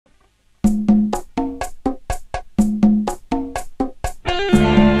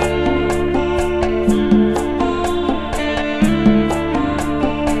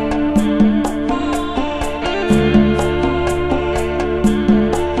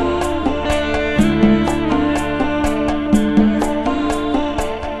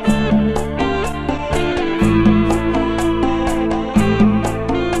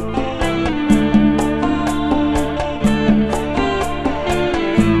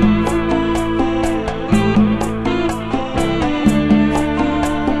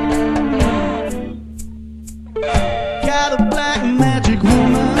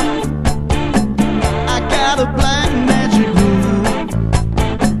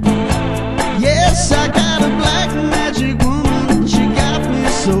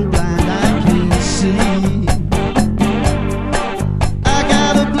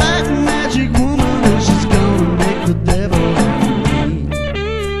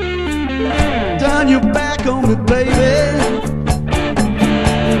turn your back on me, baby.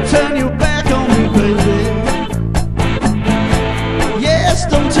 Turn your back on me, baby. Yes,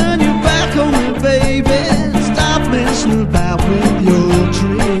 don't turn your back on me, baby. Stop messing about with your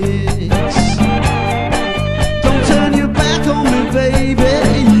tricks. Don't turn your back on me,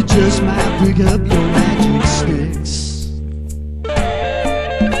 baby. You just might pick up your magic sticks.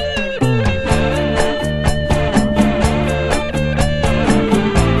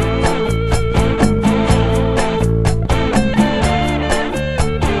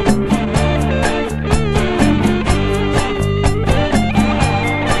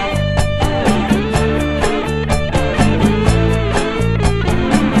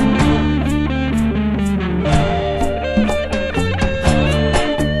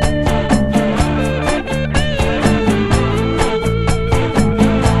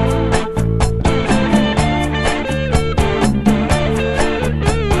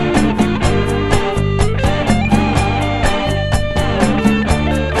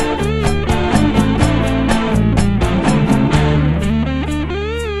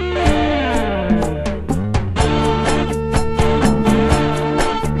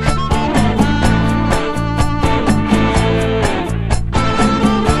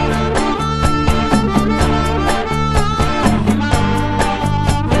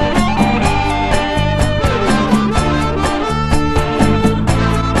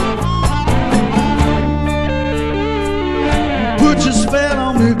 Put your spell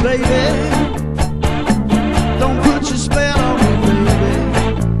on me, baby.